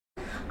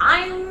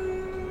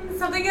I'm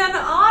something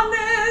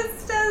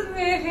honest as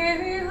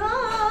me.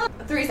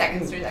 3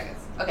 seconds.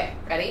 Okay,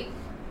 ready?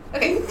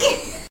 Okay.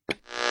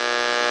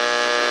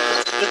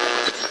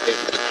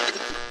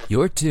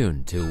 You're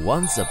tuned to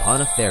Once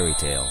Upon a Fairy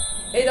Tale.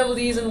 Hey Double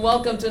D's, and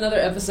welcome to another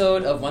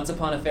episode of Once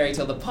Upon a Fairy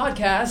Tale, the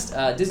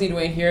podcast. Disney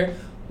Dwayne here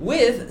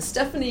with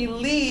Steffanie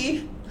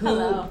Leigh, who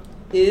Hello.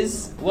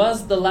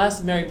 was the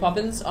last Mary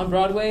Poppins on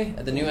Broadway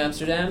at the New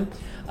Amsterdam.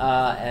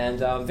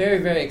 And I'm very,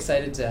 very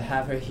excited to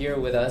have her here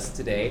with us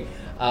today.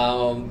 We're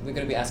going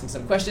to be asking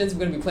some questions. We're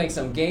going to be playing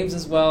some games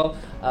as well.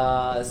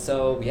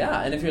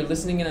 And if you're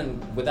listening in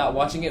and without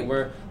watching it,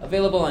 we're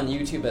available on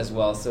YouTube as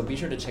well. So be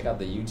sure to check out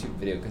the YouTube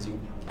video because you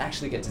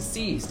actually get to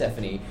see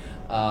Steffanie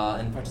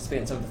and participate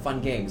in some of the fun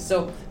games.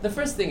 So the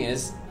first thing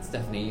is,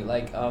 Steffanie,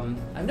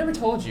 I've never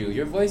told you,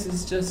 your voice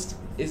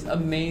is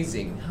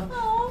amazing.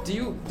 Do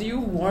you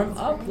warm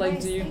up?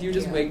 Nice, Do you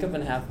just wake up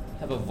and have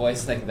a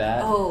voice like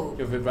that? Oh.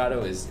 Your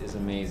vibrato is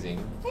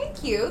amazing.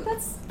 Thank you.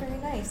 That's very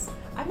nice.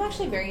 I'm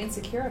actually very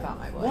insecure about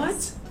my voice.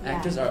 What? Yeah.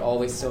 Actors are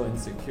always so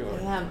insecure.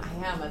 I am.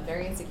 I'm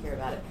very insecure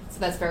about it. So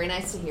that's very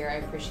nice to hear. I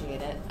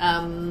appreciate it.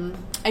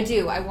 I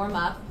do. I warm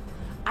up.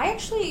 I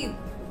actually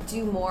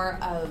do more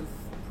of...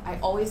 I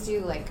always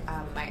do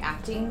my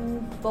acting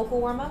vocal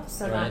warm-ups,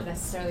 so not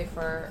necessarily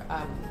for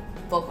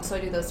vocal. So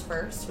I do those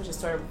first, which is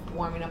sort of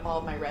warming up all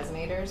of my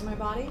resonators in my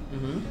body.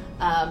 Mm-hmm.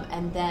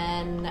 And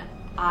then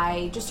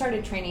I just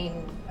started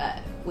training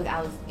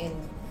in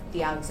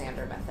the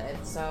Alexander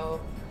method. So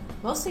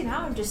mostly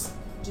now I just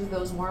do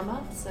those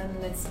warm-ups,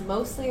 and it's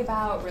mostly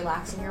about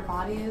relaxing your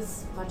body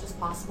as much as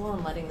possible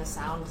and letting the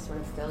sound sort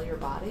of fill your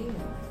body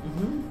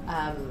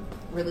and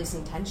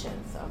releasing tension.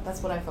 So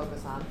that's what I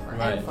focus on,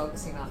 am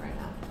focusing on right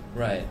now.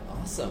 Right,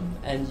 awesome.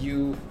 And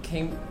you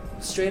came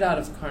straight out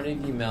of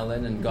Carnegie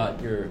Mellon and got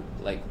your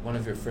one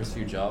of your first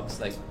few jobs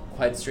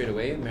quite straight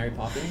away. Mary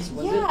Poppins,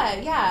 was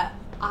it? Yeah.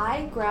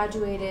 I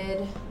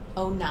graduated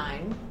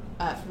 2009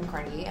 from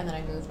Carnegie, and then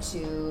I moved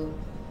to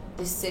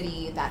the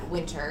city that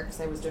winter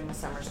because I was doing a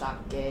summer stock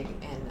gig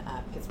in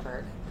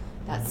Pittsburgh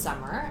that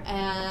summer,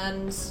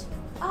 and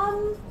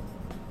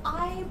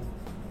I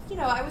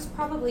was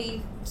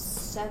probably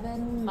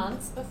 7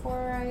 months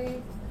before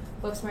I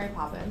booked Mary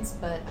Poppins,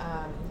 but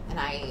and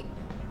I,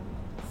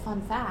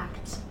 fun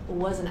fact,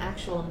 was an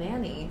actual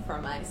nanny for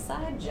my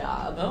side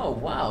job. Oh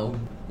wow!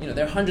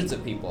 There are hundreds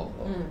of people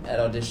at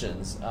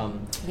auditions.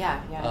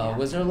 Yeah.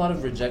 Was there a lot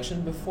of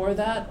rejection before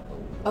that?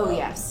 Oh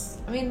yes.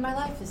 I mean, my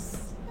life is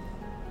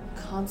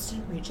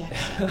constant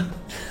rejection.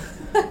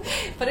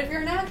 But if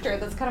you're an actor,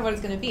 that's kind of what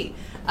it's going to be.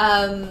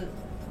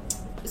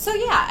 So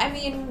yeah, I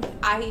mean,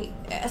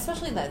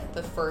 especially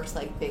the first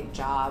big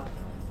job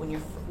when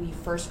you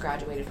first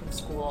graduated from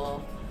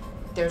school,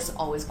 there's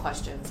always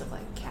questions of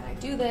can I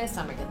do this?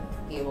 Am I going to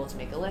be able to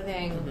make a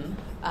living? Mm-hmm.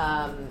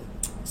 I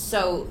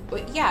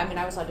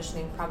was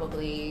auditioning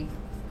probably,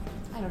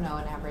 I don't know,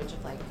 an average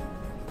of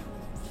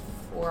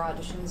 4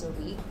 auditions a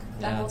week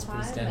that whole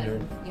time,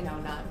 standard. And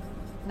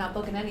not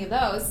booking any of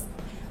those.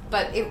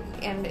 But it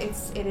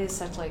is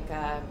such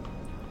a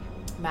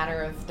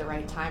matter of the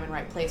right time and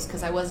right place,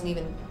 because I wasn't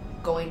even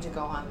going to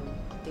go on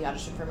the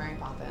audition for Mary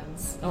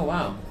Poppins. Oh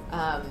wow!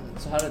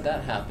 So how did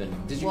that happen?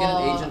 Did you get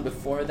an agent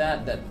before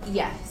that?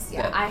 Yes,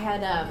 yeah. I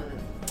had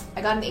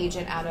I got an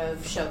agent out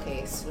of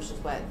Showcase, which is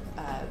what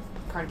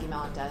Carnegie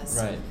Mellon does.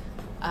 Right.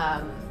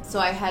 So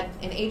I had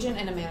an agent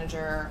and a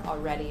manager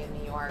already in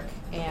New York,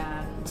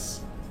 and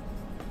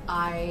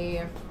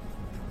I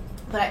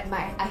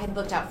had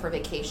booked out for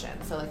vacation.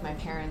 So my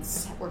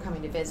parents were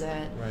coming to visit,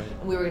 and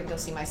we were going to go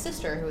see my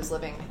sister, who was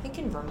living, I think,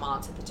 in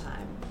Vermont at the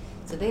time.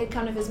 So they had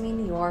come to visit me in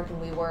New York, and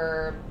we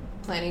were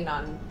planning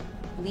on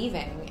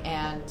leaving,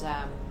 and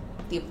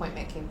the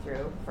appointment came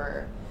through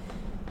for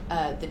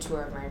the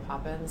tour of Mary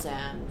Poppins,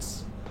 and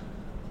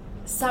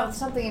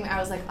something I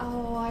was like,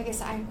 oh, I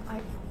guess I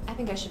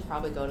think I should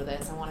probably go to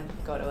this. I want to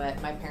go to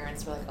it. My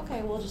parents were like,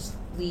 okay, we'll just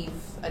leave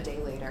a day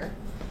later.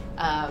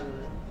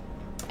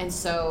 And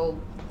so,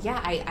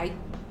 yeah, I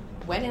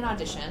went and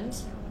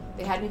auditioned.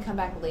 They had me come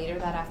back later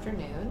that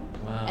afternoon.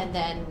 Wow. And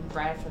then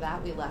right after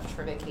that, we left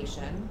for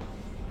vacation.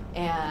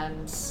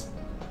 And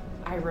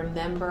I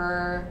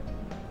remember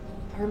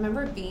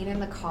being in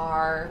the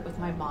car with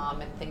my mom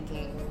and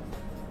thinking,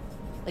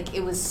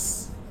 it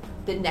was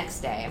the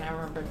next day, and I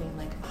remember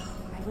being oh,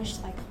 I wish,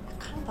 I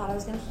kind of thought I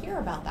was going to hear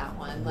about that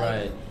one.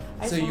 Right.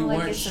 I just so you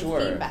weren't get some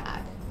sure.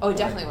 feedback. Oh, I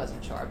definitely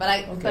wasn't sure. But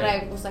I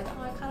was like,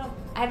 oh,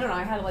 I don't know,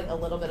 I had a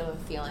little bit of a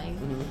feeling.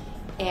 Mm-hmm.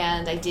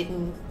 And I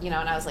didn't, and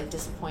I was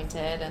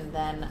disappointed. And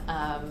then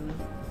I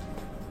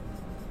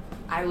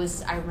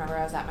remember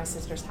I was at my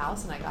sister's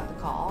house, and I got the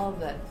call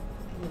that,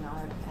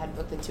 I had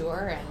booked the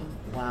tour. And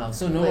wow,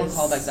 so no more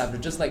callbacks after,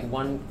 just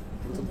one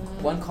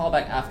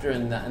callback after,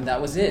 and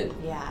that was it.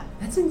 Yeah.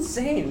 That's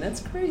insane.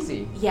 That's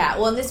crazy. Yeah,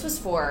 well, and this was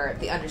for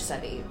the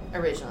understudy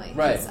originally.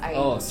 Right.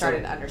 I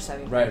started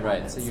understudying.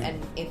 Right. So you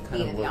and it kind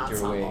being of in the worked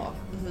your way. ensemble.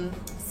 Mm-hmm.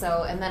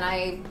 So, and then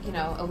a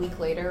week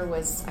later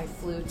I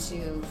flew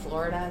to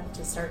Florida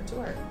to start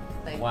tour.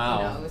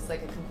 Wow. It was a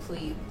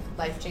complete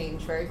life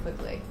change very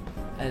quickly.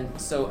 And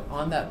so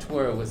on that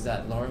tour, was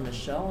that Lauren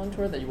Michelle on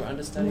tour that you were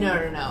understudying?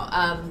 No.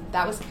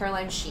 That was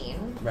Caroline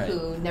Sheen, Right.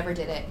 who never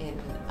did it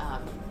in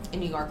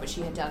New York, but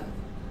she had done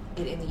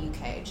it in the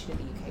UK. She did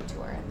the UK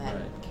tour and then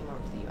came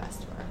over to the US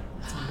tour.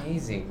 That's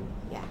amazing.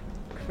 Yeah.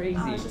 Crazy.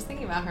 I was just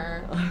thinking about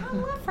her. I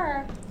love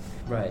her.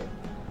 Right.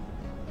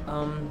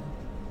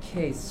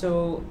 Okay,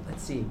 so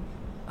let's see.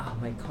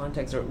 My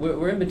contacts are.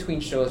 We're in between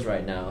shows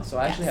right now, so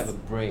I actually have a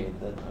braid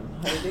that I'm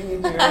hiding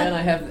in here, and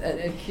I have.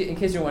 In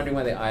case you're wondering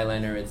why the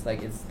eyeliner, it's like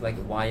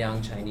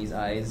Wayang Chinese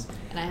eyes.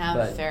 And I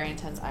have very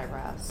intense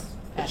eyebrows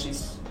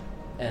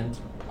and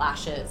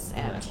lashes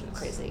and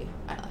crazy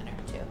eyeliner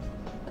too.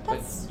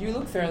 But you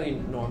look fairly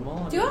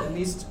normal. Do I?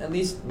 At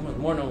least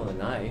more normal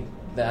than I.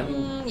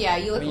 Yeah,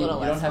 you look a little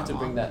less. You don't have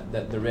normal. to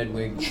bring the red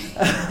wig.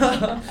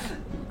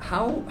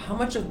 How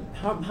much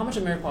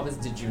of Mary Poppins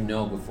did you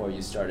know before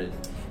you started?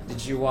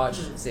 Did you watch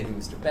Saving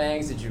Mr.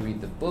 Banks? Did you read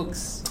the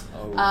books?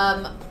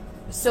 Oh.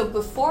 So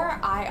before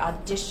I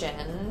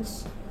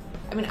auditioned,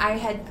 I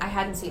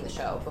hadn't seen the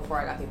show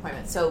before I got the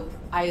appointment. So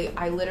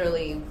I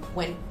literally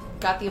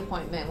got the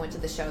appointment, went to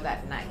the show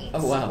that night,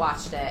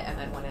 watched it, and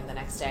then went in the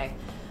next day.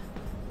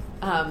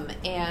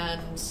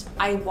 And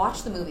I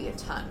watched the movie a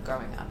ton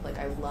growing up. Like,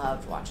 I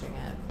loved watching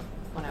it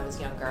when I was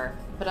younger.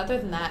 But other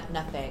than that,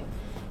 nothing.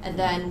 And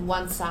then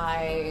once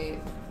I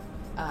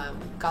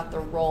got the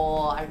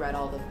role, I read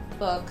all the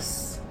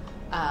books.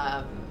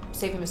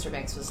 Saving Mr.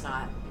 Banks was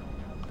not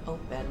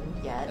open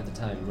yet. At the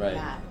time, right.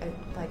 Yeah, I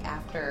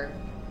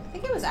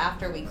think it was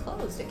after we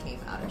closed it came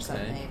out or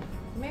something.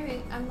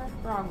 Maybe I'm not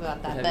wrong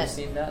about that. Have you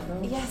seen that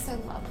though? Yes, I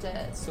loved it.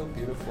 It's so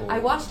beautiful. I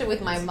watched it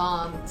with my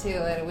mom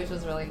too, which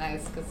was really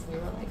nice because we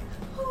were like,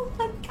 "Oh,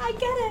 like I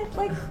get it!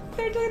 Like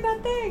they're doing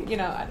that thing."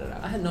 I don't know.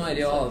 I had no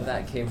idea all of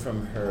that came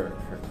from her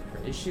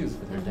issues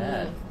with her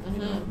dad.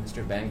 Mm-hmm.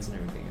 Mr. Banks and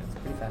everything. It's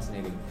pretty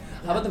fascinating.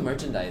 How about the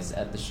merchandise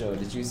at the show?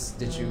 Did you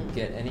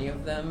get any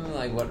of them?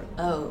 Like what?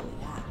 Oh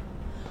yeah,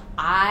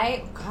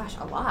 a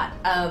lot.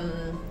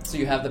 So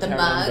you have the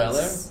parent mugs.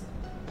 umbrella?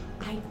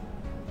 I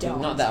don't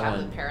Not that have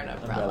one. the parent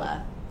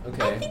umbrella.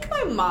 Okay. I think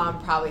my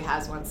mom probably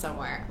has one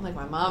somewhere. Like,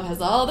 my mom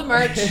has all the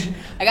merch.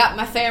 I got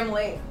my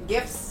family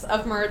gifts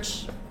of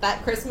merch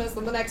that Christmas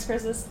and the next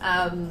Christmas.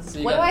 What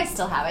do I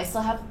still have? I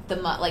still have the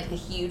mug, the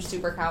huge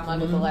Super Cow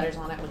mug with the letters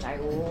on it, which I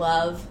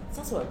love. It's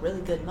also a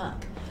really good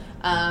mug.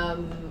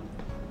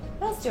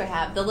 What else do I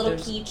have? The little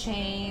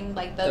keychain,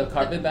 the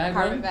carpet bag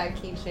one? Carpet bag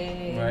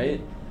keychain. Right.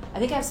 I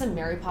think I have some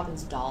Mary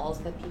Poppins dolls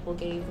that people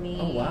gave me.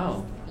 Oh,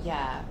 wow.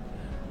 Yeah.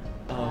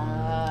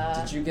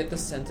 Did you get the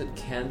scented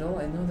candle?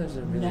 I know there's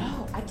a really...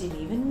 No, I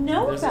didn't even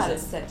know about a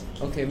scented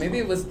candle. Okay, maybe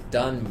it was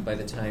done by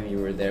the time you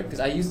were there,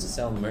 because I used to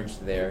sell merch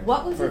there.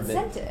 What was it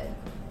scented?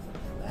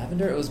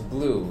 Lavender. It was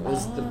blue.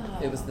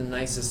 It was the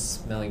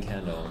nicest smelling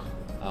candle.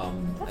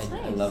 That's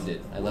nice. I loved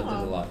it. I loved it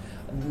a lot.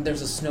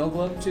 There's a snow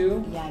globe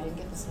too. Yeah, I didn't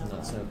get the snow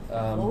globe.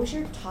 What was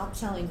your top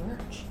selling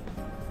merch?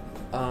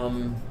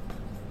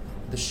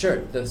 The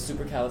shirt, the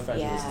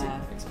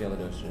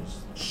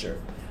supercalifragilisticexpialidocious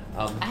shirt.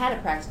 I had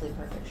a practically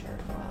perfect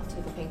shirt for a while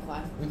too, the pink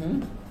one.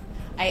 Mm-hmm.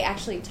 I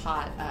actually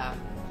taught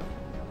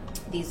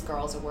these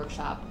girls a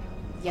workshop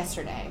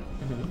yesterday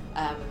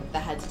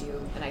that had to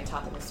do, and I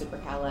taught them the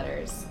supercal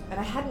letters, and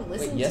I hadn't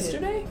listened. Wait,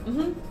 yesterday?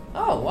 Mm-hmm.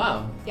 Oh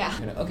wow. Yeah.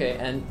 Okay,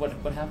 and what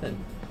happened?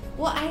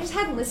 Well, I just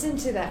hadn't listened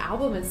to the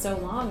album in so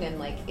long,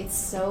 and it's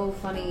so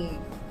funny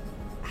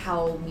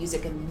how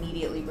music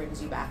immediately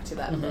brings you back to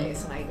that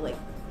place, and I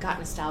got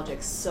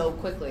nostalgic so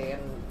quickly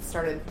and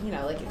started,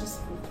 it just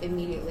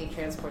immediately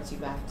transports you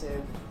back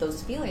to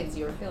those feelings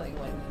you were feeling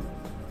when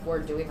you were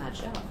doing that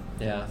show.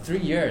 Yeah, 3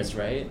 years,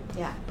 right?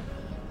 Yeah.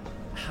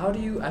 How do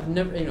you? I've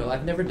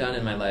never done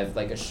in my life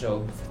a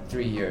show for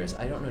 3 years.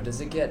 I don't know. Does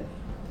it get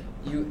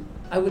you?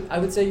 I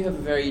would say you have a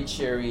very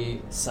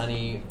cheery,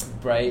 sunny,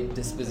 bright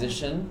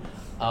disposition,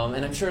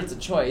 and I'm sure it's a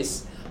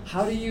choice.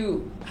 How do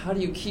you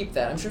keep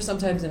that? I'm sure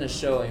sometimes in a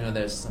show,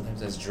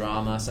 there's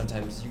drama.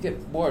 Sometimes you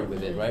get bored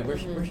with it, right? We're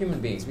human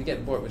beings. We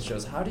get bored with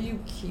shows. How do you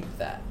keep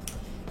that?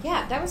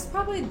 Yeah, that was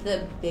probably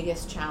the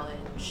biggest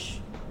challenge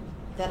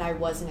that I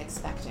wasn't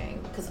expecting,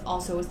 because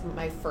also it was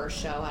my first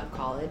show out of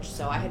college,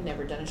 so I had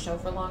never done a show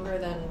for longer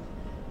than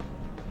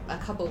a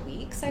couple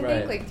weeks, I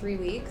think, 3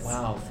 weeks.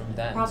 Wow, from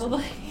that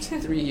probably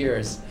 3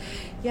 years.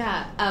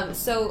 Yeah,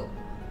 so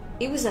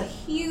it was a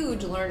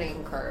huge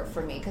learning curve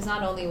for me, because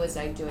not only was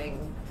I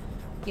doing,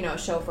 a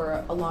show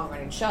for a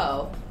long-running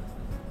show,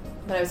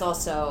 but I was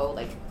also,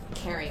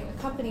 carrying a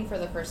company for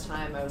the first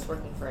time. I was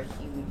working for a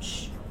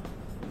huge,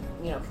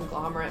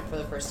 conglomerate for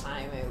the first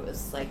time.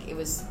 It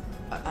was,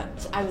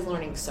 I was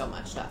learning so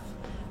much stuff.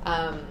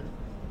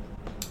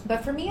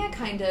 But for me, I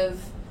kind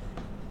of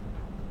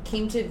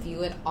came to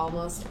view it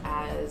almost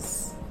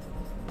as,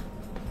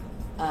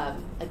 a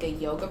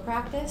yoga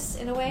practice,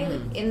 in a way,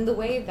 in the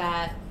way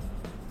that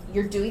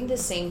you're doing the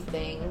same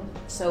thing,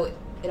 so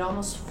it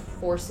almost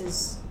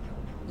forces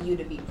you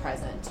to be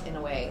present in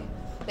a way.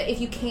 But if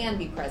you can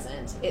be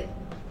present,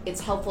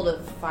 it's helpful to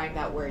find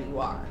out where you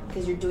are,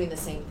 because you're doing the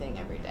same thing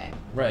every day.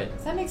 Right.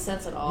 Does that make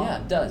sense at all? Yeah,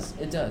 it does.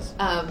 It does.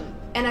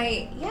 And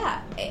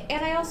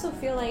I also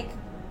feel like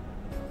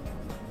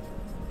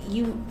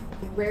you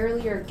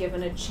rarely are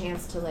given a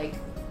chance to like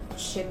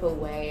chip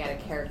away at a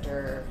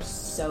character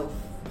so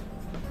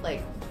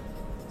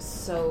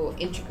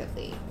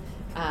intricately.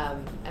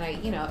 And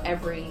I,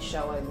 every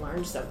show I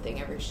learned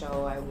something. Every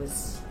show I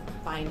was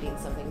finding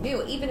something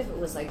new, even if it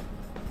was like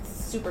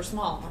super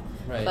small.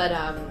 Right.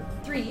 But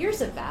 3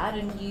 years of that,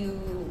 and you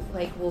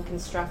like will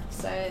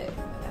construct a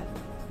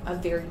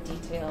very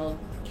detailed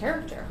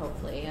character,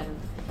 hopefully. And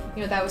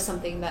that was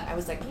something that I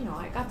was like,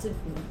 I got to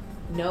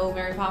know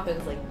Mary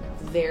Poppins like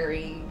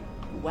very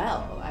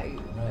well.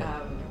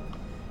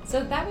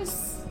 So that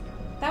was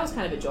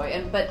kind of a joy.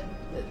 And but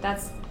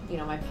that's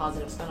my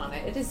positive spin on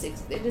it.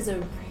 It is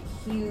a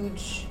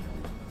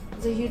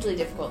hugely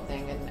difficult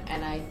thing,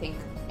 and I think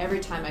every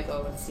time I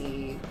go and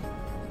see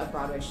a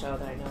Broadway show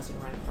that I know has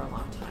been running for a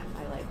long time,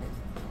 I like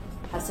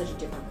have such a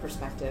different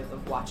perspective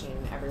of watching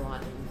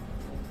everyone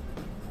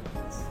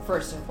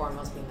first and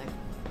foremost being like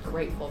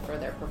grateful for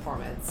their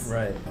performance.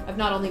 Right. Of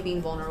not only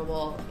being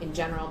vulnerable in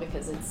general,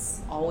 because it's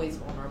always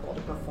vulnerable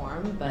to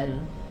perform, but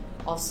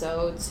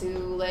also to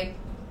like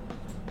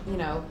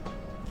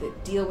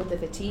deal with the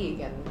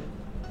fatigue and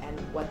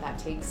what that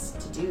takes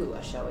to do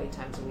a show 8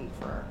 times a week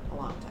for a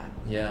long time.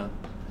 Yeah.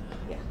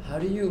 Yeah. How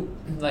do you,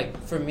 like,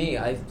 for me,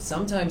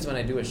 sometimes when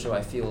I do a show,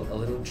 I feel a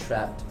little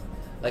trapped.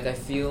 Like, I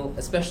feel,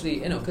 especially,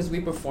 because we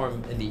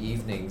perform in the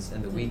evenings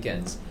and the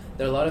weekends,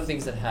 there are a lot of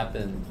things that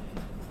happen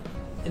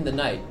in the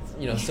night,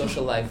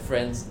 social life,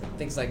 friends,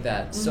 things like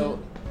that. Mm-hmm. So,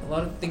 a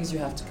lot of things you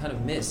have to kind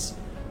of miss.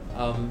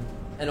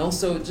 And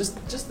also,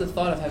 just the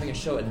thought of having a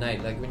show at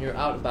night, like, when you're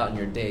out about in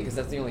your day, because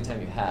that's the only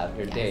time you have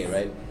your day,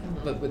 right?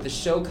 Mm-hmm. But with the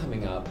show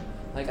coming up,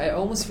 like, I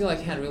almost feel I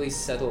can't really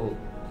settle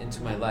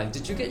into my life.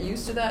 Did you get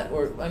used to that?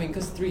 Or,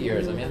 because 3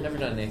 years, I've never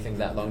done anything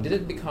that long. Did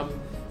it become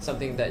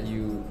something that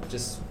you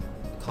just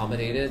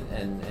accommodated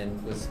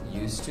and was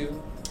used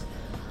to?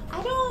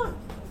 I don't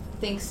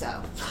think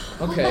so.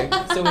 Okay,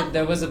 so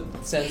there was a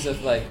sense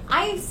of like...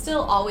 I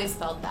still always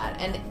felt that,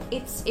 and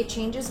it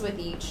changes with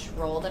each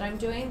role that I'm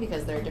doing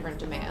because there are different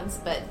demands,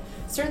 but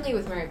certainly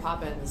with Mary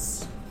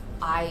Poppins,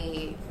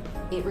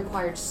 it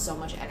required so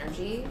much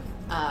energy,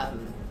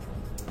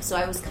 so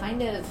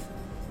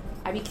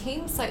I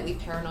became slightly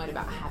paranoid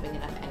about having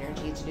enough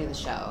energy to do the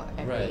show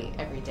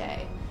every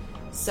day.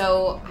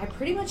 So I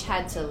pretty much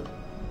had to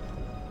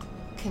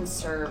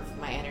conserve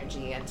my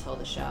energy until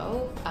the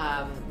show.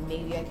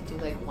 Maybe I could do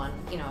like one,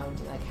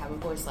 have a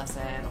voice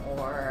lesson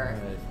or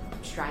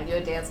try and do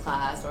a dance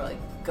class or like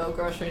go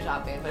grocery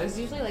shopping. But it was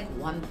usually like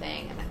one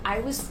thing. And I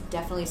was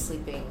definitely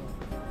sleeping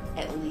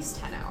at least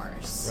 10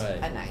 hours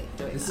a night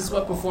doing This that is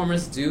what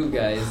performers do,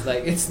 guys.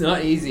 Like, it's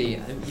not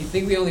easy. You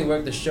think we only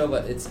work the show,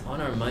 but it's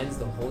on our minds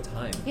the whole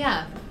time.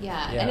 Yeah.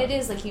 And it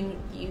is like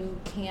you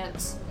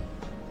can't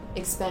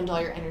expend all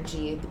your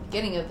energy at the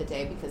beginning of the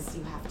day because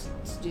you have to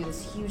do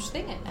this huge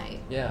thing at night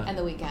and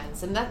the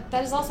weekends. And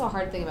that is also a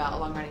hard thing about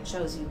long running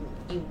shows. You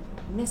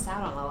miss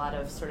out on a lot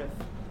of sort of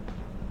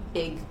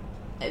big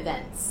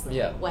events,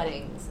 like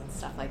weddings and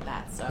stuff like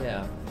that. So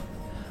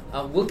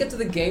we'll get to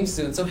the game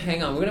soon, so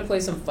hang on. We're going to play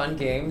some fun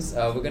games.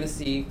 We're going to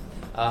see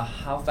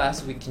how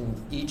fast we can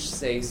each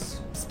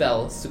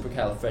spell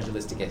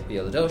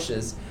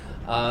supercalifragilisticexpialidocious,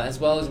 as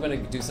well as we're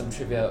going to do some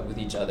trivia with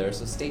each other.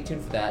 So stay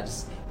tuned for that.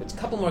 Just a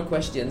couple more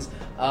questions.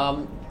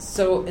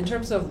 So in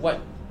terms of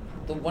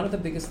one of the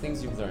biggest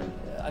things you've learned,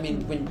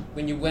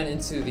 when you went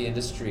into the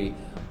industry,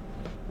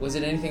 was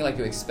it anything like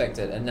you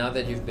expected? And now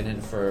that you've been in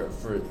for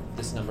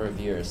this number of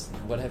years,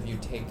 what have you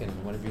taken?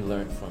 What have you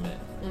learned from it?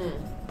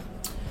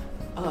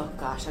 Oh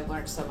gosh, I've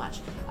learned so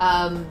much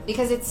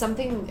because it's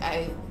something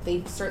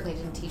they certainly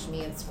didn't teach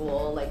me in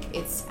school. Like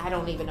I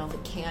don't even know if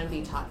it can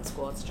be taught in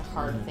school. It's such a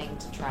hard thing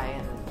to try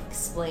and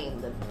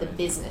explain the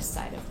business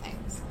side of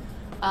things.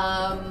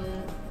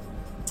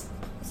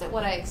 Is it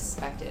what I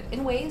expected?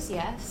 In ways,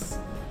 yes.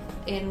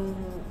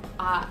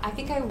 I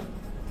think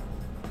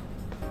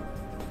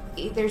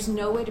there's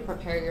no way to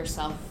prepare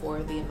yourself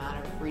for the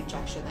amount of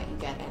rejection that you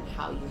get and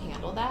how you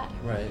handle that.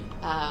 Right.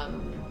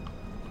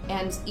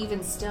 And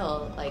even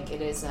still, like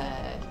it's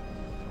a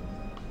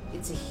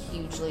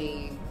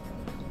hugely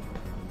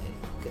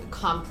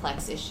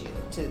complex issue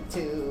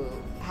to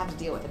have to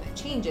deal with, and it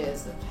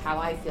changes how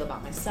I feel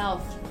about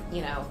myself,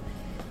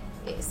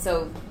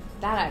 So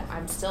that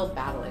I'm still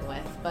battling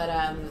with, but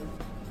I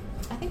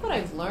think what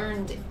I've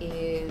learned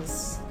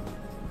is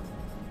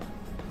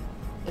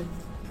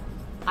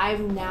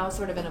I'm now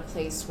sort of in a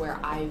place where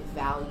I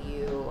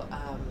value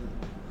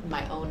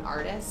my own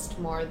artist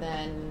more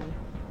than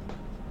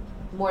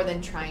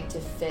trying to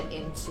fit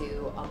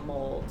into a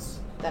mold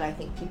that I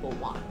think people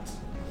want.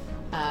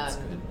 That's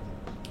good.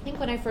 I think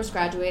when I first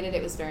graduated,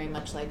 it was very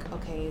much like,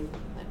 okay,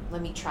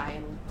 let me try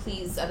and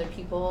please other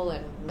people,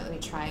 and let me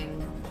try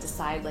and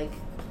decide like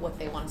what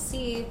they want to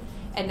see.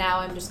 And now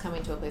I'm just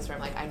coming to a place where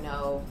I'm like, I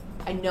know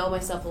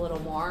myself a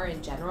little more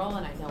in general,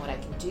 and I know what I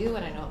can do,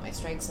 and I know what my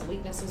strengths and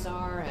weaknesses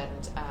are,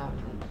 and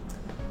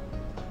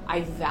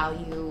I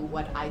value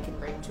what I can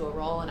bring to a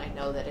role, and I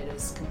know that it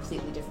is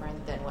completely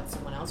different than what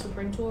someone else would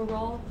bring to a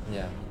role.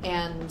 Yeah.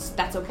 And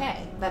that's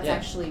okay. That's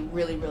actually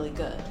really, really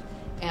good.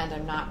 and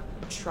I'm not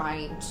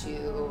trying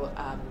to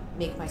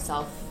make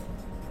myself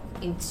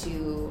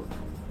into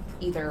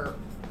either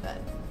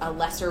a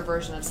lesser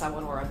version of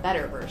someone or a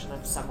better version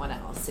of someone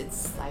else.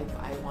 It's I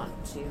want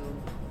to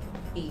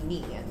be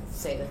me and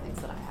say the things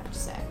that I have to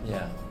say.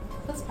 Yeah.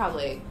 That's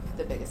probably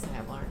the biggest thing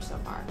I've learned so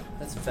far.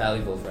 That's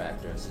valuable for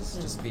actors,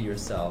 is just be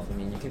yourself. I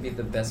mean, you can be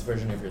the best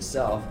version of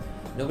yourself.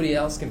 Nobody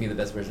else can be the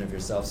best version of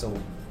yourself, so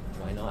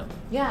why not?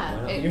 Yeah.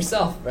 Why not be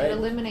yourself, right? It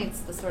eliminates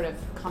the sort of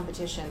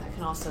competition that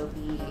can also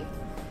be,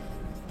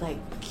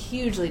 like,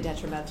 hugely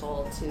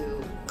detrimental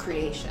to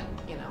creation,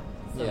 you know?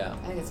 So Yeah.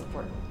 I think it's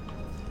important.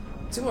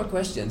 2 more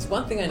questions.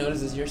 One thing I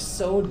noticed is you're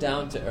so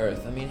down to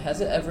earth. I mean, has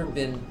it ever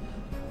been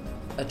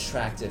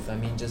attractive? I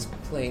mean, just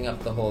playing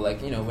up the whole,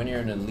 like, you know, when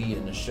you're in a lead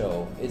in a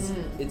show,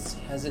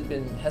 has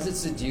it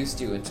seduced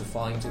you into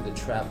falling into the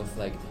trap of,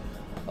 like,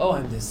 oh,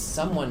 I'm this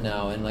someone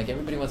now, and, like,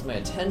 everybody wants my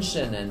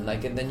attention, and,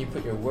 like, and then you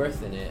put your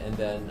worth in it, and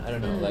then, I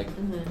don't know, like...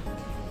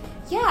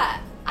 Yeah,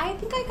 I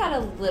think I got a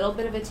little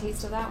bit of a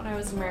taste of that when I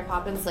was in Mary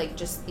Poppins, like,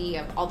 just the,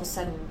 all of a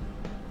sudden,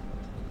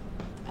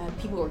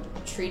 people were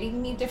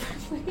treating me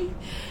differently,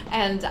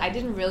 and I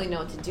didn't really know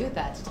what to do with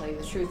that, to tell you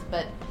the truth,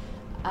 but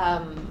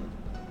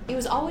it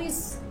was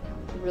always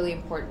really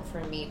important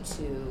for me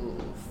to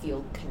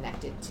feel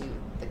connected to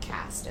the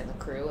cast and the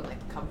crew and,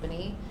 like, the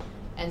company,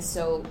 and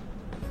so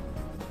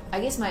I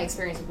guess my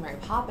experience with Mary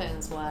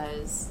Poppins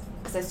was,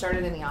 because I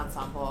started in the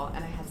ensemble,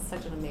 and I had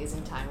such an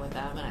amazing time with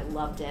them, and I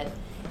loved it,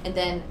 and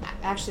then,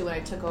 actually, when I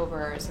took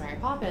over as Mary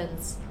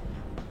Poppins,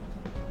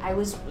 I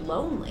was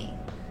lonely,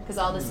 because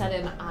all of a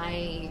sudden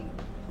I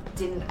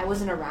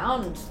wasn't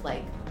around,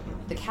 like,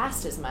 the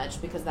cast as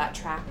much, because that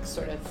track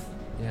sort of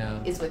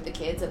is with the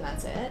kids, and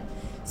that's it.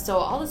 So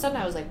all of a sudden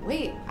I was like,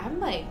 wait,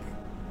 I'm, like,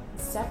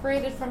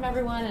 separated from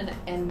everyone,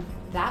 and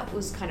that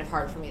was kind of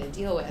hard for me to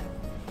deal with.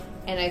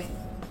 And I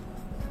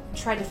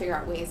tried to figure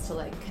out ways to,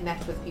 like,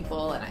 connect with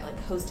people, and I,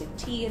 like, hosted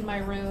tea in my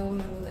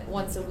room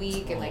once a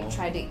week, and, like,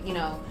 tried to, you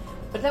know,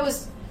 but it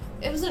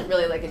wasn't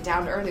really, like, a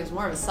down to earth. It was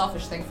more of a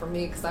selfish thing for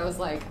me, because I was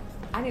like,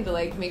 I need to,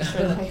 like, make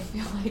sure that I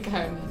feel like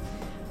I'm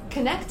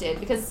connected,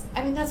 because,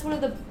 I mean, that's one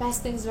of the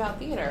best things about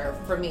theater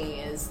for me,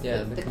 is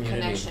the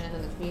connection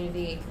and the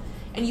community.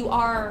 And you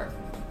are,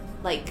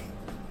 like,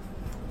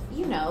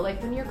 you know,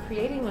 like, when you're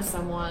creating with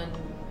someone,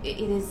 it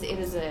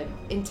is a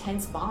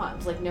intense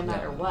bond, like, no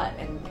matter what,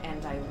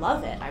 and I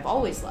love it. I've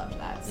always loved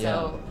that.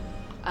 So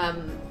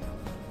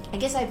I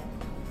guess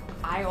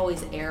I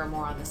always err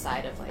more on the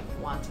side of, like,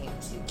 wanting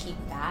to keep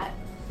that,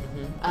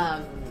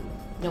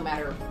 no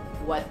matter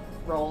what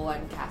role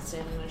I'm cast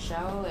in a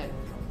show, and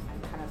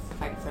I kind of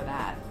fight for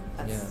that.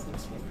 That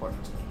seems to be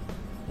important to me.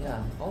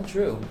 Yeah, all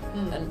true.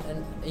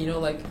 And you know,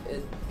 like,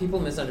 people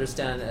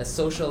misunderstand, as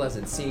social as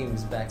it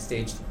seems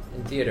backstage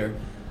in theater,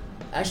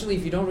 actually,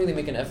 if you don't really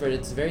make an effort,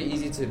 it's very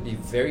easy to be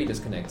very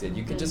disconnected.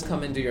 You can just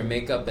come and do your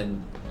makeup,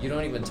 and you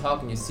don't even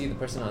talk, and you see the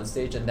person on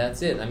stage, and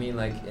that's it. I mean,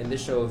 like, in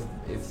this show,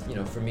 if you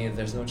know, for me,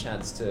 there's no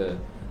chance to,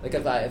 like,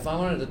 if I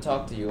wanted to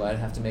talk to you, I'd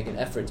have to make an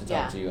effort to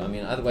talk to you. I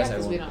mean,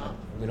 otherwise we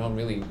don't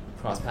really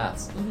cross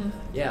paths.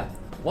 Yeah.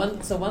 One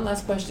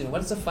last question.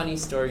 What's a funny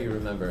story you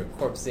remember?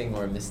 Corpsing,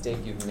 or a mistake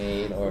you've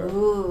made, or...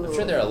 Ooh, I'm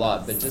sure there are a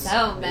lot, but just...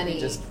 So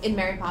many. In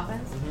Mary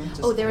Poppins?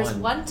 There was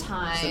one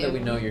time... So that we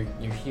know you're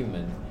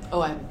human.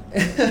 Oh, I'm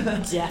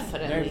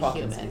definitely Mary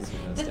Poppins human. is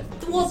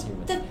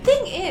human. The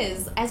thing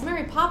is, as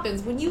Mary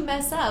Poppins, when you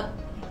mess up,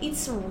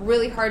 it's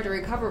really hard to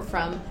recover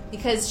from,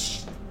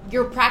 because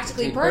you're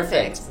practically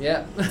perfect.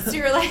 Yeah. So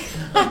you're like...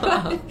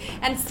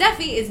 and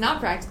Steffi is not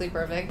practically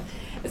perfect.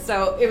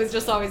 So it was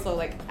just always so,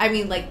 like... I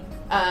mean, like...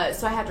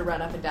 so I had to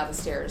run up and down the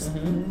stairs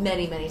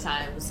many, many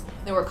times.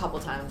 There were a couple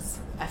times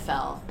I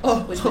fell,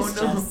 which was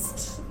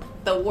just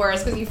the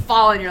worst, because you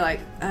fall and you're like,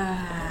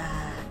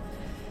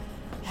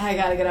 I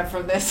gotta get up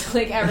from this,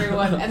 like,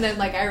 everyone. And then,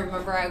 like, I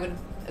remember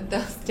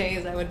those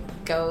days I would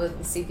go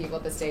and see people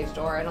at the stage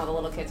door, and all the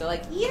little kids are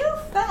like, you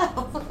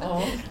fell.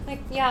 Like,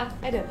 yeah,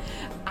 I did.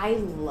 I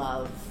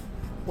love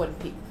when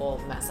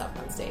people mess up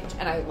on stage,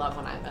 and I love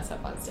when I mess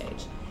up on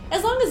stage.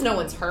 As long as no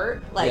one's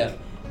hurt, like,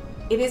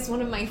 it is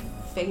one of my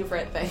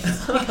favorite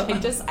things.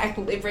 Like,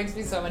 it brings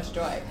me so much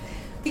joy,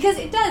 because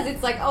it does.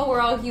 It's like, oh, we're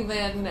all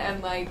human,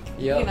 and, like,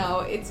 you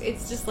know,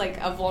 it's just, like,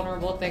 a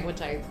vulnerable thing, which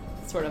I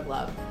sort of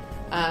love.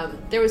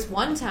 There was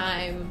one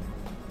time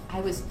I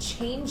was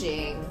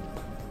changing.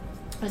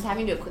 I was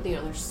having to, you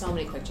know, there's so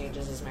many quick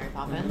changes as Mary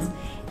Poppins,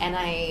 and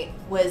I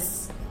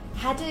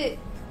had to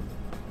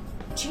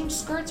change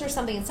skirts or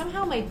something, and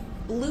somehow my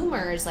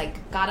bloomers,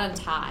 like, got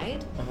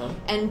untied,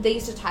 and they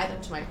used to tie them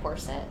to my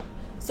corset.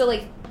 So,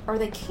 like, or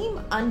they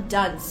came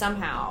undone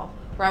somehow,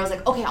 where I was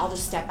like, okay, I'll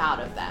just step out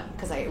of them,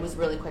 because it was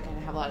really quick, I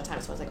didn't have a lot of time,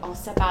 so I was like, I'll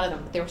step out of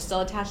them, but they were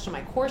still attached to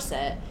my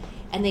corset,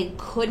 and they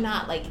could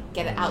not, like,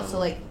 get it out, so,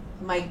 like,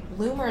 my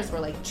bloomers were,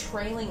 like,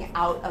 trailing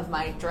out of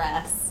my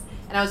dress,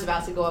 and I was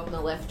about to go up in the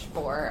lift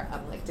for,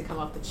 like, to come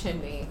up the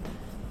chimney,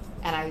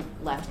 and I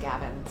left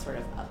Gavin sort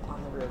of up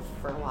on the roof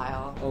for a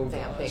while,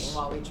 vamping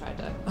while we tried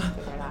to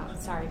figure it out.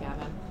 Sorry,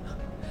 Gavin.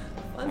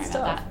 Fun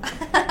stuff.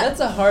 That's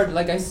a hard,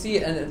 like, I see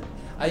it, and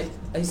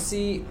I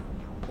see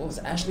what was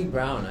it? Ashley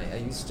Brown. I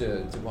used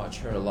to watch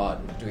her a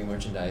lot doing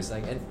merchandise,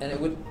 like, and it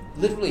would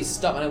literally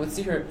stop, and I would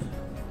see her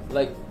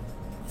like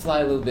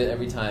fly a little bit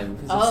every time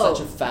because it's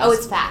such a fast. Oh,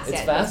 it's fast. It's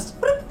yeah, fast.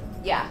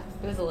 Yeah,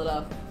 it was a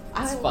little.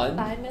 It's fun.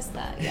 I missed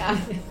that. Yeah.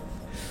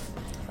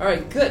 All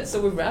right, good.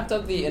 So we wrapped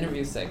up the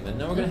interview segment.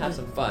 Now we're gonna have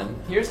some fun.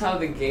 Here's how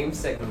the game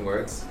segment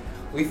works.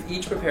 We've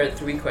each prepared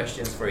 3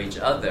 questions for each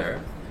other,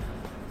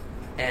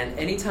 and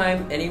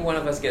anytime any one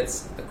of us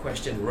gets a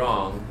question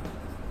wrong,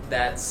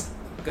 that's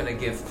gonna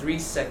give 3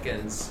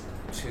 seconds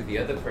to the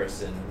other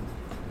person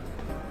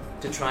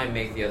to try and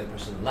make the other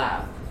person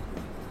laugh,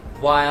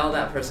 while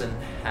that person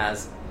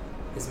has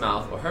his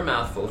mouth or her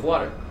mouth full of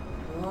water.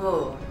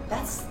 Whoa,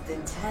 that's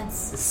intense.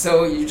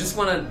 So you just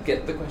want to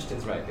get the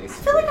questions right,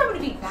 basically. I feel like I'm going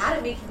to be bad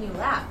at making you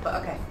laugh,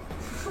 but okay.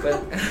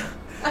 But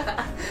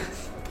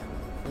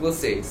we'll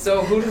see.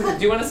 So do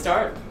you want to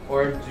start,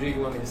 or do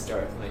you want me to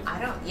start? Like, I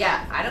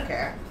don't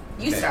care.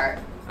 You okay. start.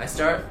 I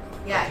start?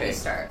 Yeah, okay. You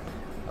start.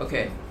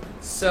 Okay,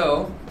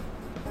 so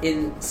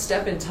in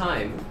Step in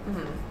Time,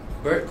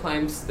 Bert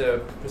climbs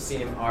the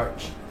proscenium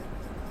arch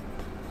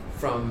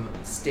from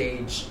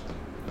stage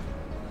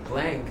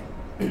blank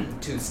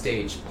to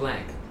stage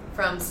blank.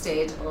 From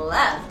stage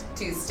left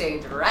to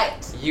stage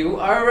right. You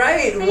are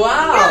right.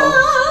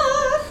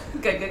 Wow.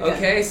 Good.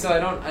 Okay, so I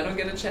don't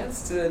get a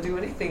chance to do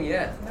anything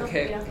yet. Nope,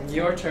 okay,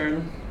 your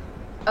turn.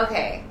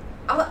 Okay.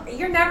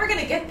 You're never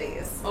gonna get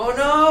these. Oh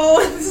no,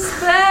 this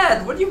is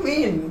bad. What do you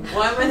mean?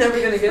 Why am I never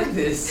gonna get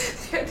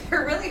this?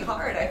 They're really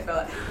hard. I feel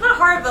like not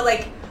hard, but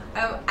like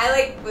I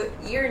like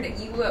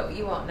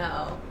you won't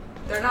know.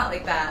 They're not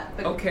like that.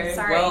 But okay.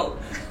 Sorry. Well,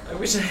 I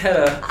wish I had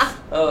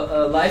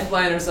a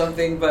lifeline or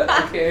something, but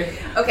okay.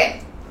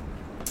 Okay.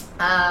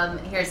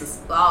 Here's this.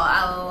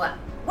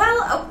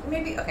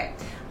 Maybe okay.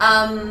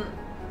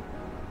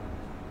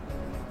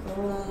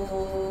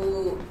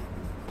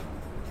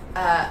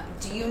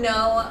 Do you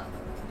know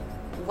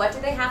what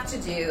did they have to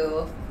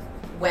do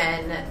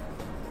when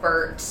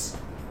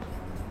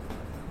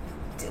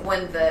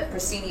the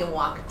proscenium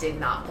walk did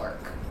not work?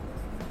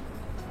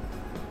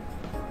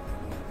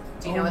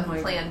 Do you know what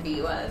Plan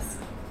B was?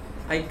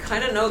 I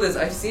kind of know this.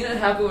 I've seen it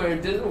happen where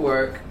it didn't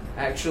work,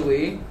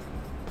 actually.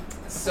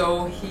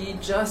 So he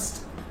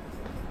just...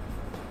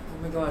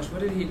 Oh my gosh,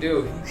 what did he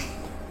do?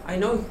 I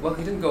know, well,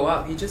 he didn't go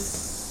up. He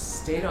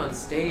just stayed on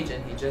stage,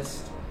 and he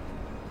just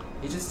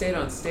stayed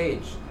on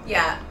stage.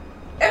 Yeah.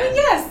 I mean,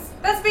 yes,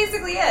 that's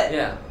basically it.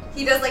 Yeah.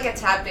 He does like a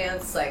tap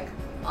dance, like,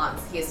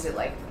 he has to,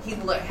 like,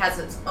 has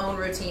his own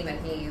routine that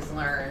he's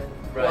learned,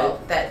 right. Well,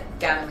 that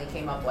Gavin Lee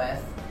came up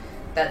with.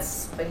 But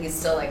he's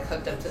still like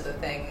hooked up to the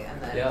thing,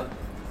 and then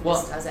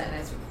just does it, and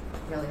it's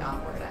really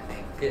awkward, I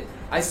think.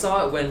 I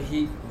saw it when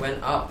he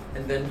went up,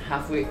 and then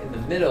halfway in the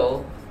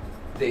middle,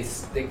 they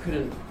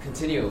couldn't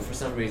continue for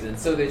some reason,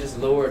 so they just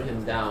lowered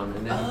him down,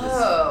 and then he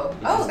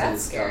just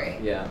that's scary.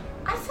 Yeah.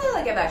 I feel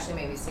like I've actually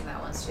maybe seen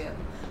that once too.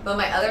 But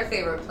my other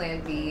favorite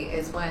Plan B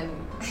is when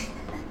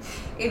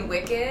in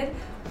Wicked,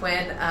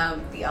 when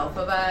the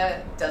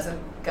alphabet doesn't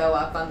go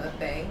up on the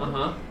thing.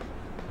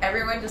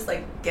 Everyone just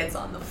like gets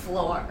on the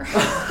floor.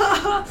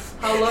 How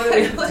low do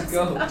they have to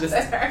go? Just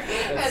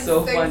that's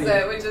so funny.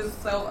 It, which is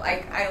so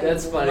like I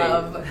that's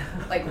love funny.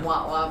 like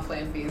wah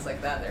Plan Bs like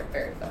that. They're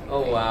very funny.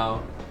 Oh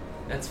wow,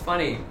 that's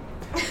funny.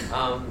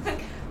 Well,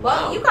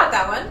 wow. You got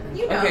that one.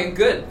 You know. Okay,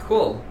 good,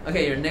 cool.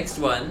 Okay, your next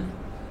one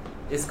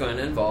is going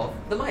to involve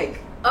the mic.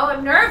 Oh,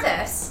 I'm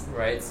nervous.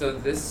 Right, so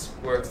this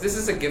works. This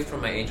is a gift from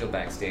my angel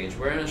backstage.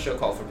 We're in a show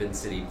called Forbidden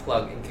City.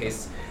 Plug in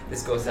case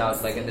this goes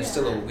out, like, and there's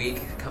still a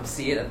week. Come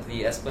see it at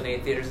the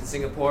Esplanade Theaters in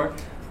Singapore.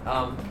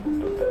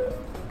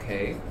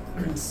 Okay,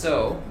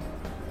 so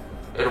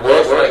it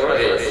works like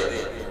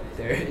this.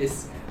 There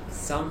is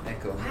some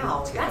echo.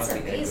 Wow, that's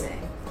amazing.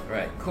 Echo.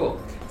 Right,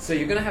 cool. So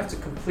you're gonna have to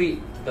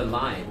complete the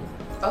line.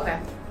 Okay.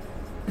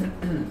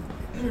 And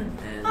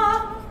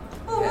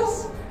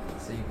yes,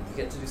 so you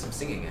get to do some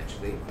singing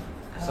actually.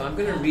 So I'm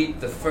gonna read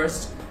the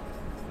first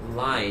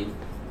line.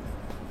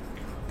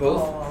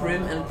 Both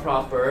prim and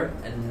proper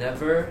and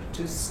never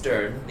too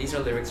stern. These are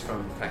lyrics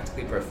from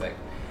Practically Perfect.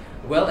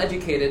 Well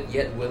educated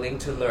yet willing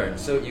to learn.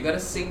 So you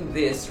gotta sing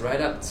this right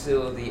up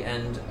till the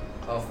end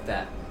of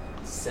that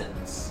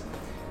sentence.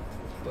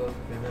 Both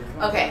prim and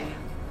proper. Okay.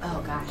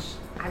 Oh gosh,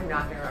 I'm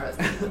not gonna remember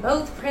this.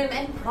 Both prim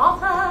and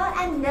proper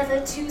and never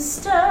too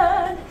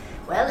stern.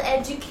 Well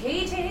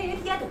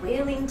educated yet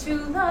willing to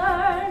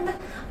learn.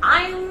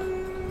 I'm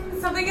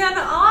something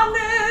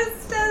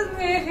honest as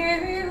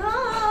very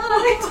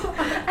light,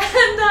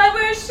 and I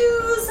wear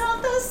shoes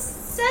of the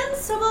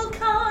sensible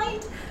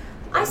kind.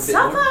 I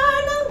suffer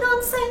no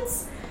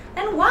nonsense,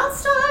 and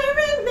whilst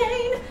I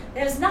remain,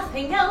 there's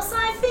nothing else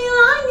I feel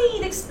I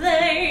need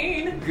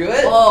explain.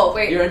 Good. Oh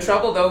wait, you're in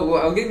trouble though.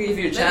 I'll give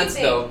you a chance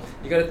think. though.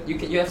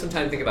 You have some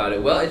time to think about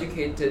it. Well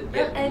educated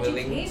yet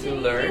willing to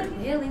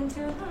learn. Willing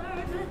to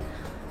learn.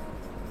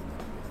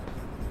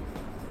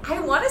 I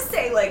want to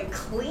say like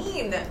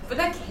clean, but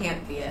that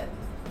can't be it.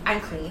 I'm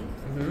clean.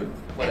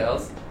 What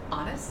else?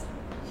 Honest.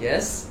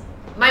 Yes.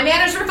 My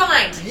manners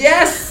refined.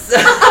 Yes.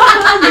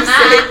 You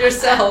saved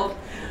yourself.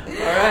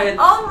 All right.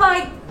 Oh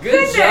my Good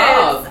goodness!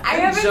 job. I Good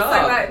haven't job.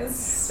 sung that in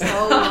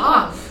so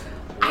long.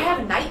 I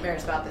have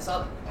nightmares about this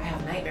all. I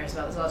have nightmares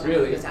about this all the time.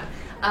 Really?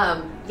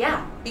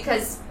 Yeah,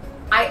 because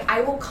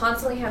I will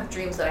constantly have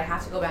dreams that I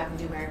have to go back and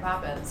do Mary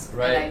Poppins,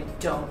 Right. and I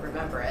don't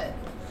remember it.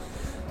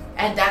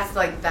 And that's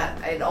like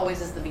that. It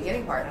always is the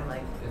beginning part. I'm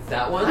like, Is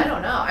that one? I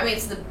don't know. I mean,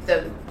 it's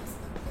the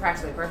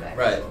practically perfect.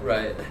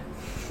 Right.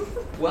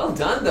 Well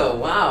done, though.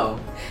 Wow.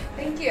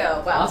 Thank you.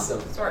 Well,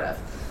 Awesome. Sort of.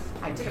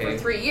 I did it Okay.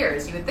 for 3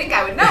 years. You would think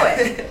I would know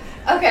it.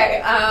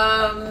 Okay.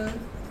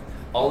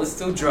 All is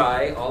still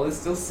dry. All is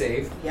still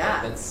safe.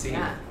 Yeah. Let's see.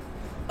 Yeah.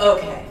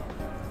 Okay.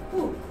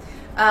 Ooh.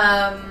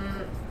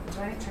 Do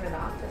I turn it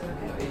off? Is it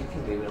No, okay? you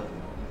can leave it on.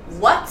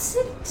 What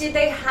did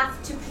they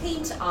have to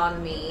paint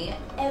on me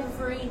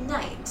every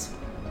night?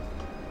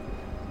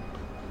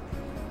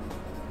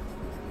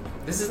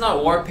 This is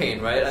not war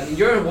paint, right? I mean,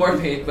 you're in war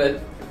paint,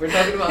 but we're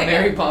talking about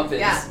Mary Poppins.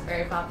 Yeah,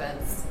 Mary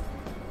Poppins.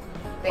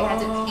 They had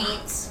to Oh.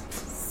 paint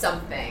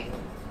something.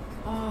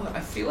 Oh, I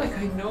feel like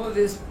I know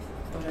this,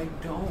 but I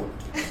don't.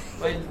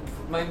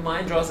 my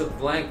mind draws a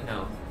blank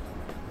now.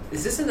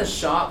 Is this in the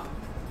shop?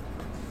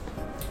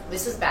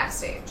 This was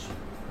backstage.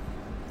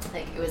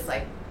 Like, it was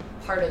like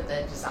part of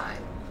the design.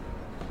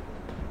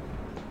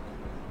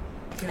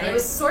 And it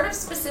was sort of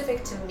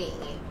specific to me.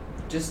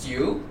 Just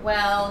you?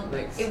 Well,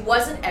 Like- it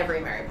wasn't every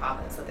Mary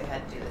Poppins that they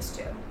had to do this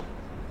to.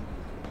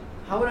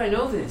 How would I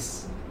know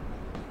this?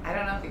 I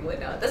don't know if you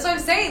would know it. That's what I'm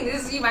saying.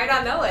 You might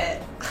not know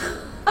it.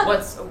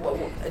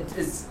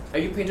 Are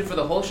you painted for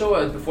the whole show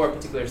or before a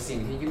particular scene?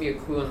 Can you give me a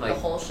clue on like The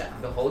whole show.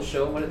 the whole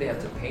show? What did they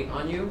have to paint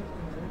on you?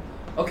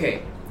 Mm-hmm.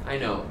 Okay, I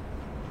know.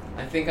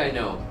 I think I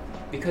know.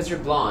 Because you're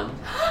blonde,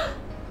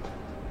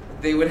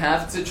 they would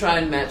have to try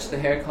and match the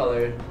hair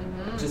color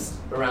just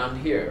around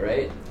here,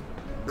 right?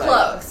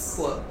 Close.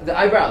 The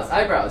eyebrows. No,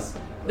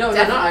 no, not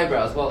Definitely.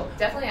 eyebrows. Well,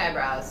 Definitely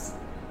eyebrows.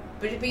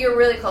 But you're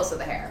really close with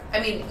the hair.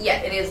 I mean, yeah,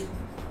 it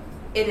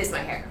is my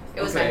hair.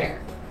 It was my Okay. hair.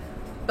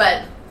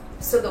 But,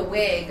 so the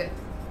wig,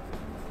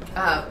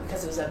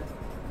 because it was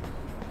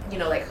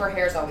like her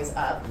hair's always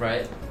up.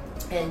 right.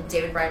 And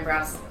David Bryan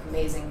Brown's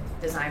amazing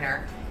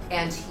designer,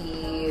 and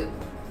he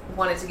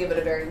wanted to give it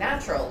a very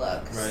natural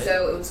look. Right.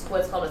 So it was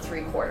what's called a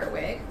 3/4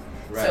 wig.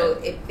 Right. So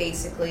it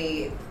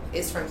basically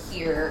is from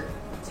here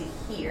to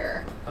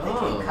here. They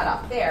Oh. can cut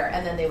off there,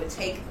 and then they would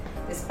take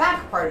this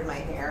back part of my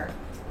hair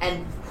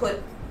and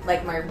put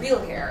like my real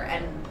hair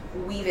and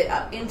weave it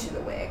up into the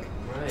wig.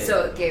 Right.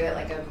 So it gave it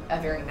like a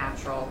very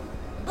natural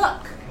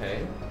look. Okay.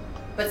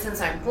 But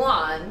since I'm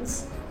blonde,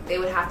 they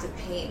would have to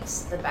paint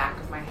the back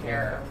of my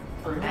hair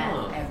brunette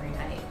Oh. every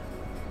night,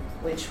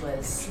 which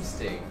was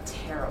Interesting.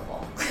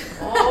 terrible.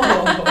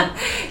 Oh.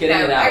 Getting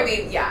it out. I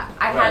mean, yeah,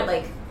 I Right. had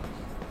like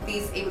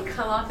these. It would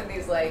come off in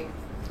these like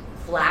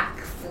black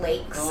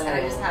flakes, and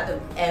I just Oh. had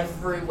them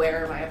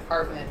everywhere in my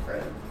apartment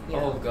for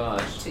Oh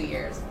gosh. 2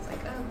 years. It's like,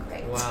 oh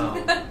great.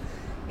 Wow.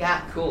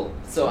 Yeah, Cool.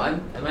 So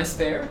am I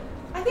spare?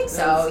 I think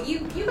so. You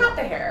got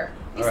the hair.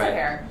 You All said right.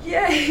 hair.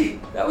 Yay!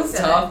 That was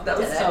Did tough. it. That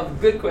was Did it. tough.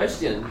 Good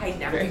question.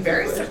 I'm good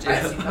very question.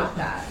 surprised you got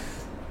that.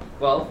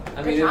 Well, I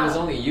Good mean, if it was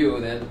job. only you,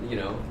 then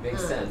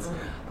makes sense.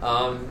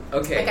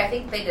 Okay. Like I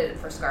think they did it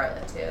for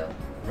Scarlett too,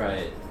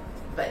 Right.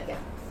 but yeah.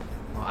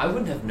 Well, I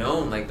wouldn't have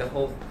known like the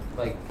whole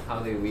how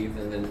they weave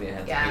and then they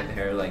had to Yeah. paint the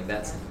hair. Like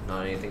that's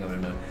not anything I would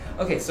have known.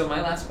 Okay, so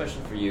my last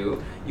question for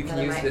you. You can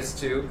Another use mic. this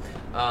too.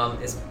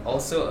 It's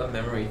also a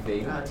memory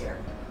thing. Oh dear.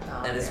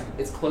 Oh, And dear.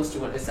 it's close to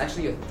one. It's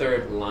actually a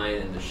third line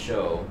in the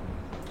show.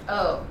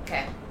 Oh,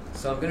 okay.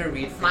 So I'm gonna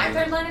read for My you.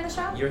 third line in the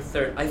show? Your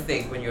third, I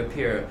think, when you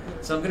appear.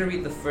 So I'm gonna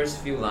read the first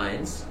few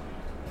lines.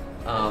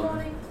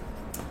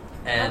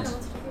 And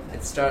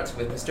it starts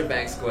with Mr.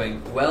 Banks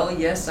going, "Well,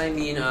 yes, I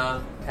mean,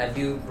 have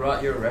you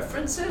brought your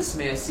references?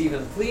 May I see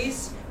them,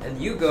 please?" And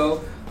you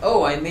go,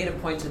 "Oh, I made a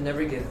point to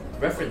never give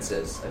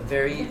references. A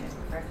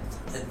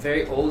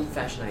very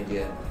old-fashioned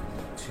idea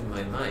to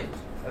my mind.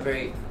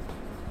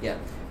 Yeah."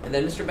 And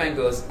then Mr. Bang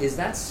goes, "Is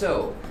that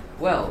so?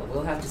 Well,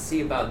 we'll have to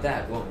see about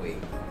that, won't we?"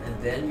 And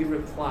then you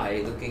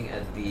reply, looking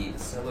at the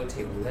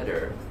sellotape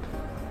letter.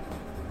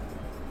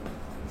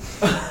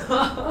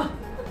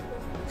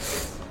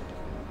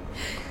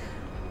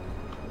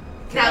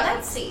 Now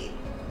let's see.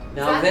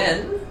 Now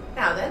then,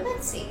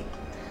 Let's see.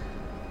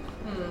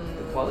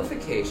 the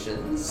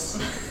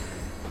qualifications.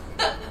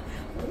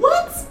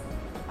 What?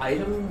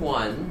 Item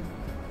 1.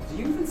 Do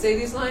you even say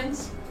these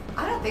lines?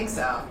 I don't think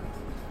so.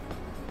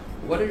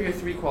 What are your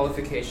 3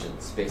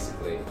 qualifications,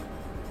 basically?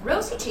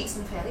 Rosy cheeks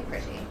and fairly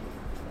pretty.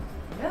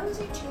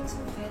 Rosy cheeks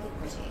and fairly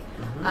pretty.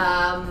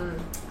 Mhm.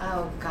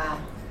 Oh god.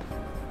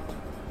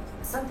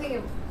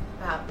 Something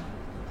about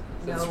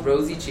So it's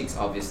rosy cheeks,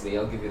 obviously.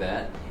 I'll give you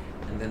that.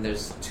 And then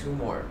there's 2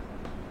 more.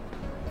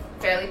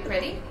 fairly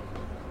pretty.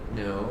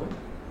 No.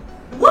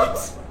 What?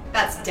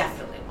 That's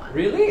definitely one.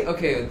 Really?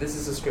 Okay, this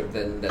is a script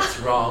then that's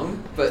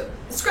wrong. But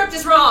The script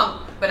is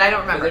wrong, but I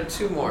don't there remember. are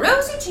 2 more.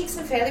 Rosy cheeks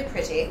and fairly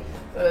pretty.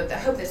 I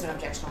hope there's no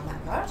objection on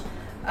that part.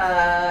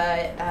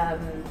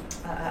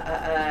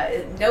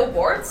 No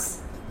boards?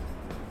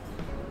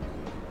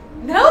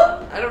 No?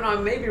 I don't know. I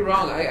may be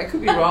wrong. I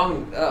could be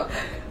wrong.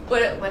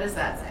 What does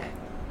that say?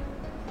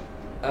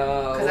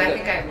 Because I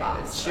think I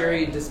lost. A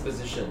cheery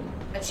disposition.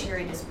 A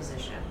cheery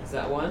disposition. Is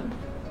that one?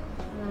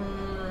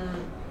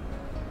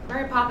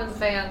 Mary Poppins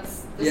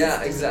fans.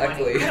 Yeah,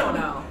 exactly. I don't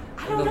know.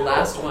 I don't the know.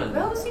 last one.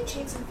 Rosy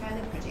cheeks and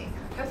fairly pretty.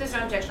 I hope there's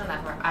no objection on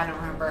that part. I don't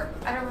remember.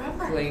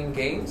 Playing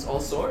games,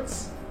 all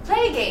sorts.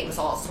 Play games,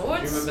 all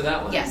sorts. Do you remember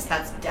that one? Yes,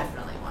 that's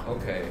definitely one.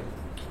 Okay.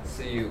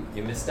 So you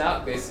missed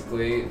out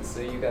basically. So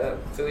you gotta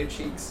fill your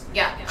cheeks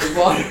Yeah. with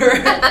water,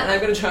 and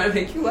I'm gonna try to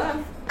make you laugh.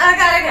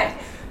 Okay.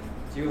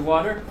 Do you have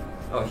water?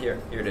 Oh, here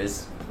it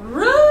is.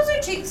 Rosy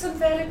cheeks and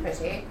fairly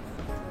pretty.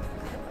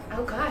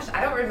 Oh gosh,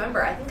 I don't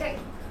remember. I think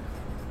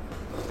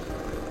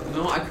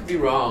No, I could be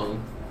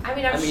wrong.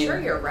 I'm sure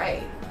you're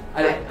right.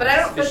 But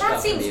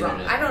that seems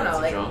wrong. I don't know.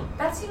 Wrong?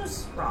 That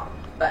seems wrong.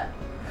 But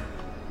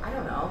I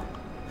don't know.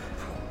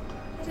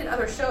 I did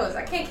other shows.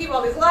 I can't keep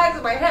all these lines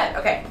in my head.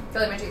 Okay,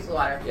 filling my cheeks with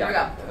water. Yeah. Here we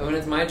go. When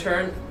it's my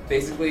turn,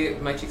 basically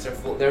my cheeks are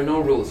full. There are no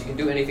rules. You can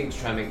do anything to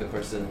try and make the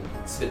person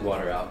spit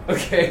water out.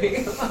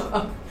 Okay?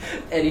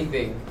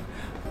 Anything.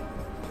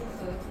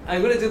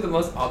 I'm gonna do the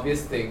most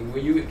obvious thing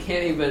where you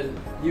can't even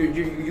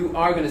you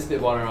are gonna spit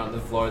water on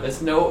the floor.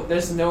 There's no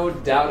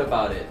doubt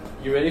about it.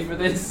 You ready for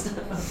this?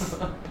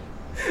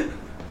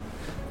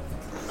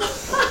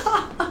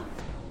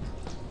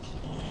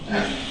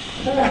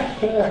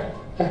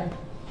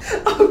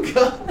 Oh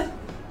god.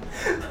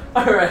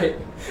 Alright.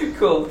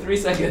 Cool. 3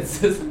 seconds.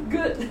 This is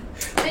good.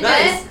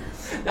 Nice.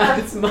 Now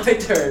it's my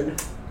turn.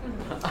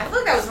 I feel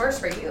like that was worse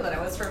for you than it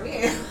was for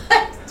me.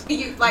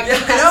 You I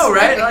know,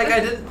 right? Like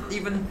I didn't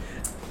even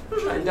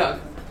try and duck.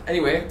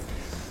 Anyway.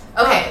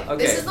 Okay,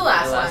 this is the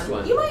last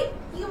one. You might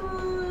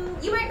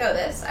know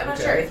this. I'm not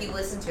sure if you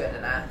listen to it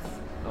enough.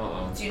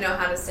 Do you know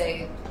how to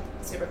say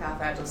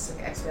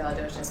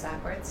supercalifragilisticexpialidocious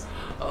backwards?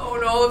 Oh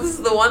no, this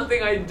is the one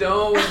thing I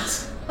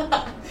don't.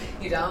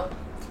 You don't?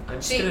 I'm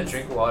just gonna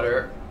drink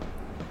water.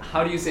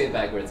 How do you say it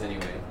backwards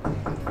anyway?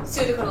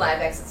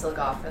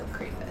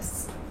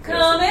 Pseudocodalibex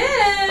Come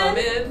in! Come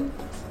in!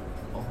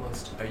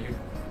 Almost. Are you...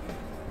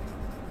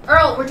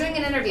 Earl, we're doing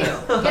an interview.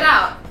 Get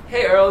out.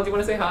 Hey Earl, do you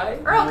want to say hi?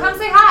 Earl, come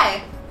say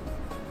hi.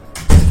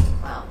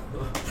 Wow.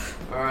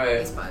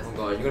 Alright. Oh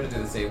god, you're gonna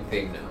do the same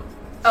thing now.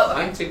 Oh,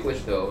 okay. I'm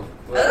ticklish though.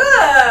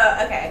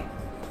 Okay.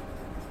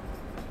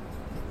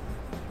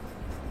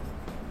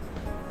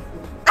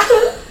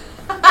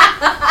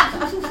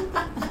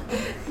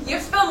 You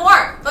have to fill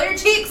more. Fill your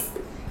cheeks.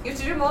 You have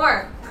to do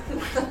more.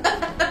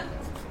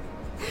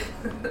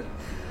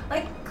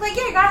 like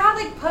yeah, you gotta have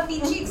like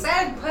puffy cheeks. I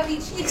had puffy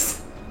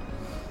cheeks.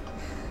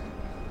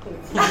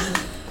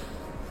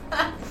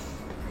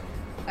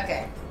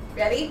 Okay,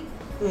 ready?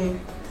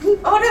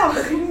 Oh no!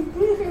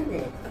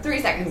 3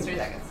 seconds.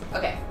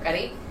 Okay,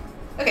 ready?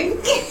 Okay.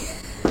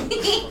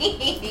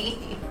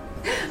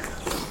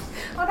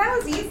 Oh, that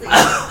was easy.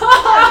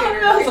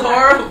 That was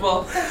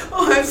horrible.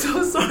 Oh, I'm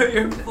so sorry.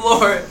 Your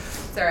floor.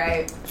 It's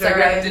alright. Should I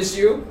grab a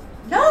tissue?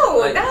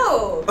 No,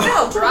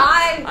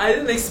 dry. I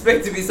didn't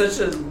expect to be such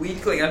a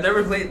weakling. I've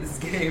never played this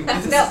game.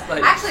 This No, is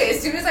like, actually,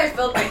 as soon as I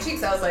filled my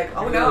cheeks, I was like,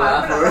 oh no,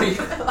 laugh I'm already.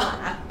 gonna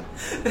laugh.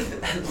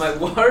 My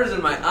water's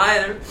in my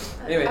eye.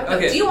 Anyway,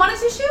 okay. Do you want a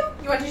tissue?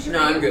 You want a tissue? No,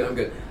 for I'm you? good.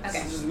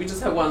 Okay. So we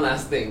just have one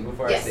last thing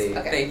before I say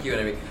thank you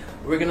and everything.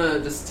 We're gonna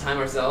just time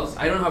ourselves.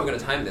 I don't know how we're gonna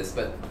time this,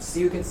 but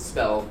see who can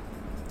spell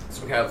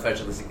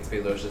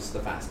supercalifragilisticexpialidocious the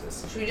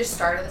fastest. Should we just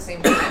start at the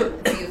same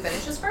time? Do you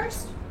finish this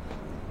first?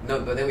 No,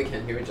 but then we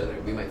can't hear each other.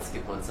 We might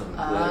skip on some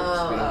letters. We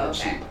don't want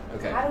to cheat.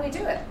 Okay. How do we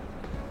do it?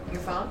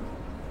 Your phone?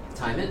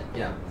 Time it?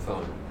 Yeah,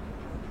 phone.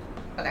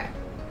 Okay.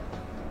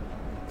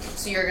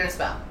 So you're gonna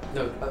spell.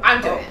 No,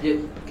 I'm doing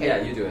it.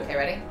 Yeah, you do it. Okay,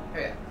 ready? Here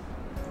we go.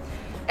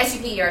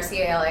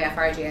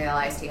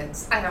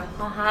 SUPERCALAFRGALISTX. I know.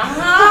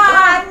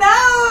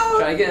 No!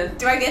 Try again.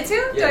 Do I get to?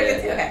 Yeah, do I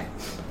get to? yeah. Okay.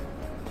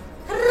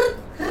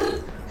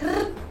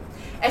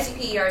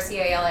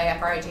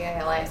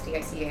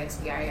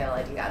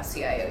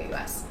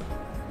 SUPERCALAFRGALISTXEXPRELIDCIOUS.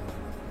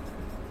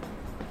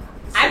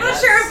 I'm not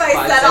sure if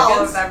I said all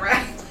of them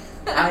right.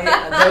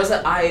 There was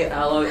an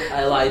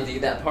ILID,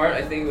 that part.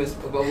 I think it was,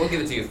 well, we'll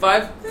give it to you.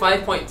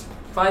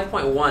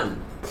 5.1.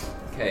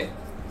 Okay.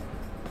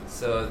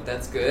 So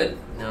that's good.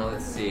 Now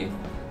let's see.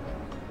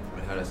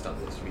 How do I stop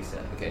this?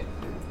 Reset. Okay.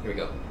 Here we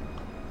go.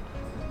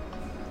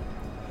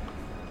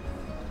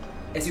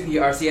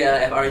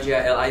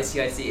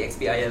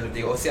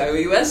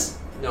 SUPERCALIFRGALISTICXPILDOCIOUS?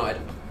 No, I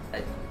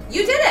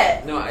You did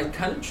it! No, I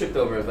kind of tripped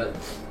over it, but...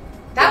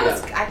 That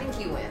was... I think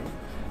you win.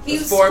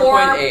 He's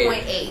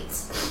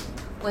 4.8.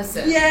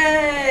 Listen.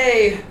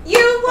 Yay!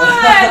 You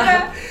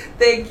won!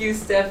 Thank you,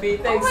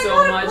 Steffi. Thanks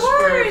so much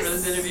for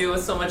this interview. It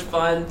was so much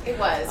fun. It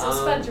was. It was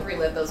fun to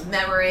relive those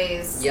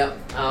memories.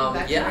 Yep.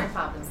 Back to Mary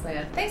Poppins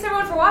land. Thanks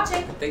everyone for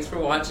watching. Thanks for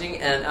watching,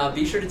 and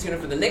be sure to tune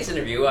in for the next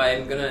interview.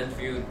 I'm going to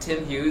interview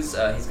Tim Hughes.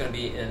 He's going to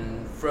be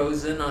in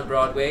Frozen on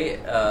Broadway.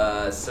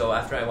 So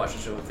after I watch the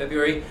show in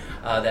February,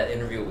 that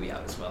interview will be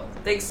out as well.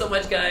 Thanks so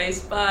much,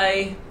 guys.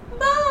 Bye.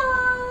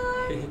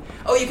 Bye.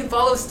 Oh, you can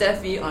follow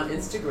Steffi on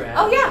Instagram.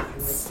 Oh, yeah.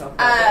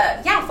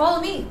 Yeah,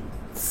 follow me.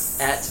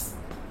 At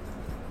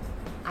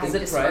Is it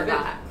just private?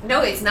 forgot.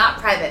 No, it's not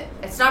private.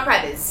 It's not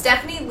private. It's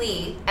Steffanie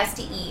Leigh,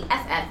 SteffanieLeigh,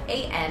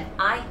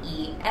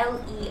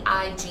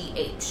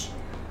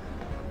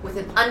 with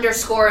an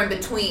underscore in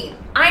between.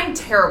 I'm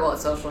terrible at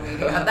social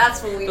media.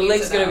 That's what we The need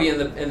link's to know. going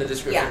to be in the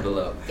description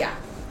below. Yeah.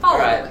 Follow All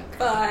right.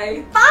 the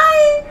link.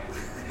 Bye.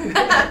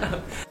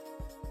 Bye.